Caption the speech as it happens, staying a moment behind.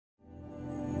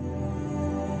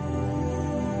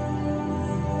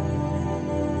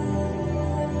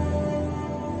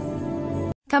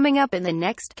Coming up in the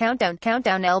next countdown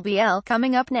LBL.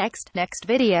 Coming up next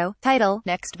video, title,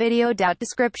 next video.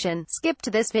 Description, skip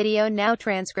to this video now.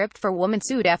 Transcript for woman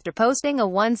sued after posting a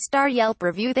 1-star Yelp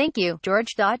review. Thank you,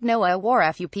 George. Noah War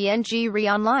FUPNG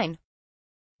re-online.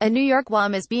 A New York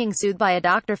woman is being sued by a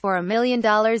doctor for $1 million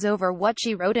over what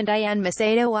she wrote in Diane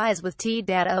Macedo Eyes with T.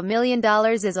 $1 million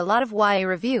is a lot of why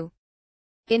review.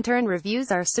 In turn,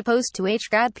 reviews are supposed to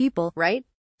guide people, right?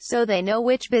 So they know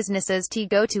which businesses to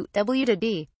go to. W to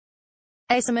D.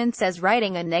 Iseman says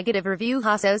writing a negative review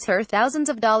costs her thousands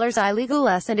of dollars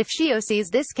illegals, and if she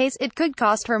sees this case, it could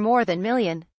cost her more than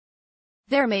million.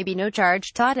 There may be no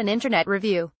charge taught an internet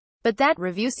review, but that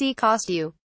review cost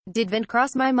you. Didn't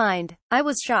cross my mind. I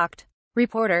was shocked.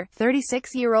 Reporter,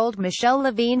 36-year-old Michelle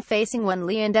Levine facing $1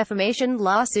 million defamation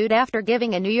lawsuit after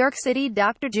giving a New York City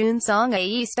Dr. June Song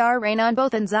a star rating on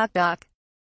both and ZocDoc.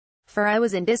 For I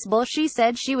was indisable, she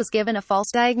said she was given a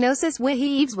false diagnosis.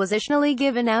 Eves was additionally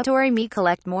given out or me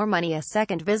collect more money a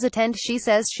second visit, and she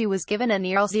says she was given a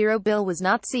near zero bill was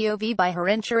not COV by her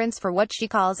insurance for what she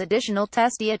calls additional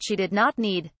test yet she did not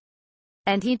need.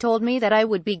 And he told me that I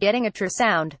would be getting a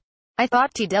ultrasound. I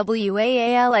thought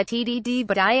TWALITDD,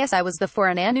 but I was the for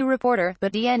an ANU reporter,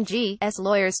 but DNG's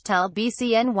lawyers tell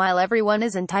BCN while everyone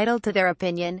is entitled to their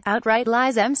opinion, outright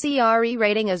lies. MCRE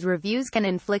rating as reviews can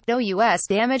inflict OUS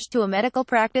damage to a medical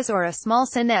practice or a small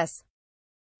sin s.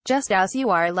 Just as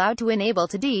you are allowed to enable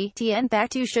to DTN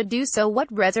fact you should do so. What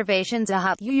reservations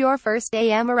you your first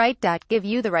right give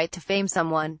you the right to fame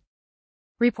someone.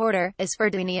 Reporter, as for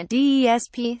Dunia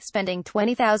DESP spending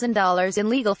 $20,000 in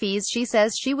legal fees, she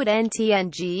says she would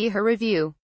NTNG her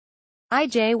review.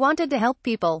 IJ wanted to help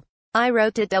people. I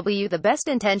wrote to W the best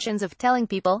intentions of telling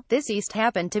people, this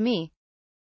happened to me.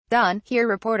 Done, here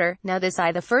reporter, now this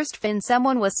the first fin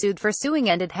someone was sued for suing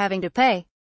ended having to pay.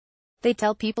 They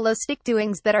tell people stick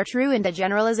doings that are true into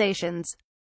generalizations.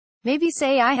 Maybe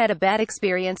say I had a bad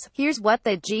experience, here's what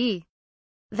they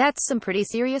That's some pretty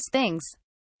serious things.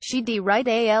 She'd write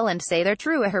AL and say they're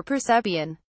true her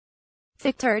perception.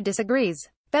 Victor disagrees.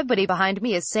 Everybody behind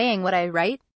me is saying what I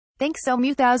write. Thanks so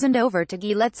mu thousand over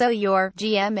to let's your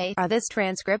GMA. This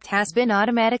transcript has been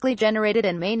automatically generated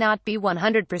and may not be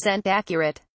 100%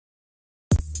 accurate.